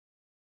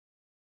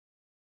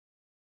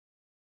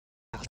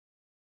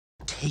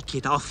take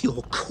it off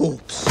your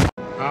corpse.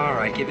 All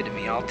right, give it to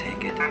me. I'll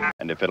take it.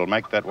 And if it'll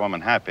make that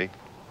woman happy,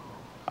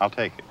 I'll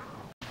take it.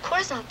 Of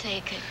course I'll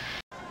take it.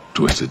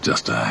 Twisted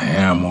just a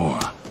hair more,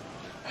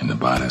 and the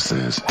body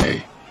says,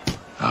 hey,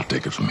 I'll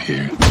take it from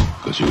here,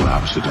 because you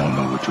obviously don't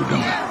know what you're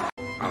doing.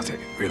 I'll take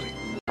it, really.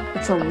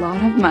 It's a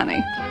lot of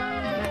money,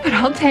 but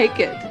I'll take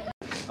it.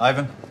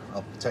 Ivan,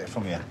 I'll take it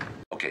from you.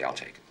 Okay, I'll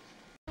take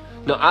it.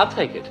 No, I'll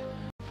take it.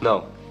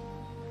 No,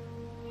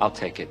 I'll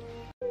take it.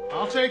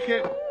 I'll take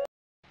it.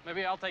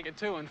 Maybe I'll take it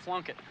too and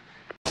flunk it.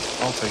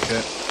 I'll take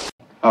it.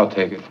 I'll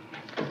take it.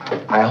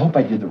 I hope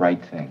I did the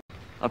right thing.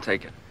 I'll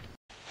take it.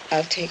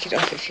 I'll take it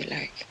off if you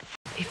like.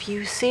 If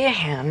you see a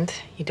hand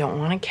you don't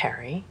want to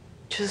carry,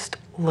 just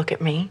look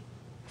at me,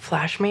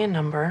 flash me a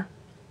number,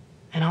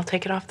 and I'll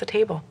take it off the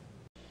table.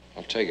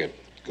 I'll take it.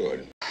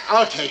 Good.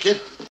 I'll take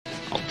it.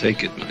 I'll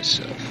take it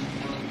myself.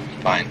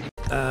 Fine.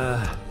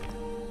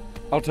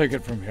 I'll take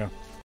it from here.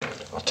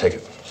 I'll take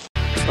it.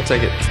 I'll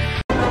take it.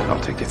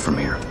 I'll take it from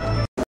here.